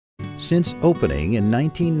Since opening in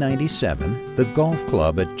 1997, the golf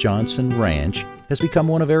club at Johnson Ranch has become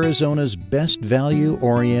one of Arizona's best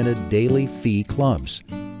value-oriented daily fee clubs,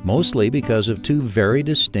 mostly because of two very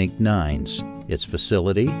distinct nines: its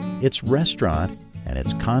facility, its restaurant, and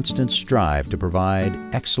its constant strive to provide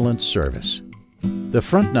excellent service. The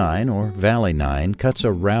front nine, or Valley Nine, cuts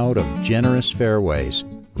a route of generous fairways,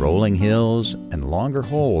 rolling hills, and longer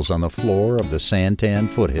holes on the floor of the Santan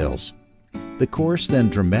foothills. The course then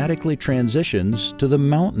dramatically transitions to the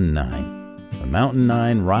Mountain Nine. The Mountain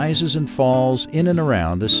Nine rises and falls in and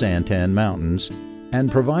around the Santan Mountains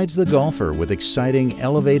and provides the golfer with exciting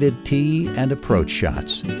elevated tee and approach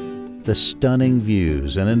shots. The stunning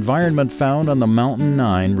views and environment found on the Mountain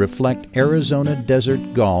Nine reflect Arizona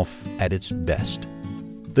desert golf at its best.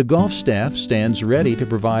 The golf staff stands ready to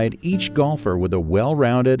provide each golfer with a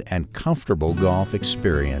well-rounded and comfortable golf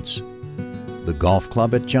experience. The golf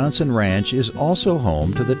club at Johnson Ranch is also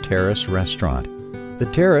home to the Terrace Restaurant. The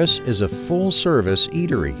Terrace is a full-service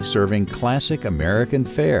eatery serving classic American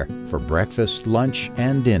fare for breakfast, lunch,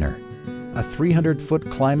 and dinner. A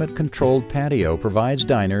 300-foot climate-controlled patio provides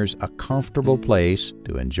diners a comfortable place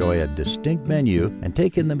to enjoy a distinct menu and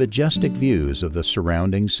take in the majestic views of the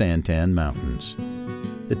surrounding Santan Mountains.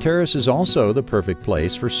 The Terrace is also the perfect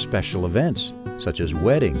place for special events, such as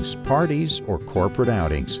weddings, parties, or corporate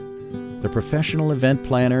outings. The professional event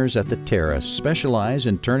planners at the Terrace specialize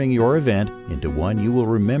in turning your event into one you will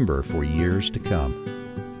remember for years to come.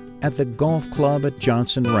 At the golf club at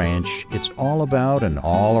Johnson Ranch, it's all about an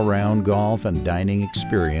all-around golf and dining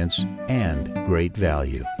experience and great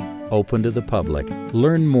value. Open to the public.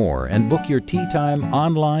 Learn more and book your tee time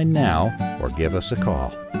online now or give us a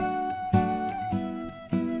call.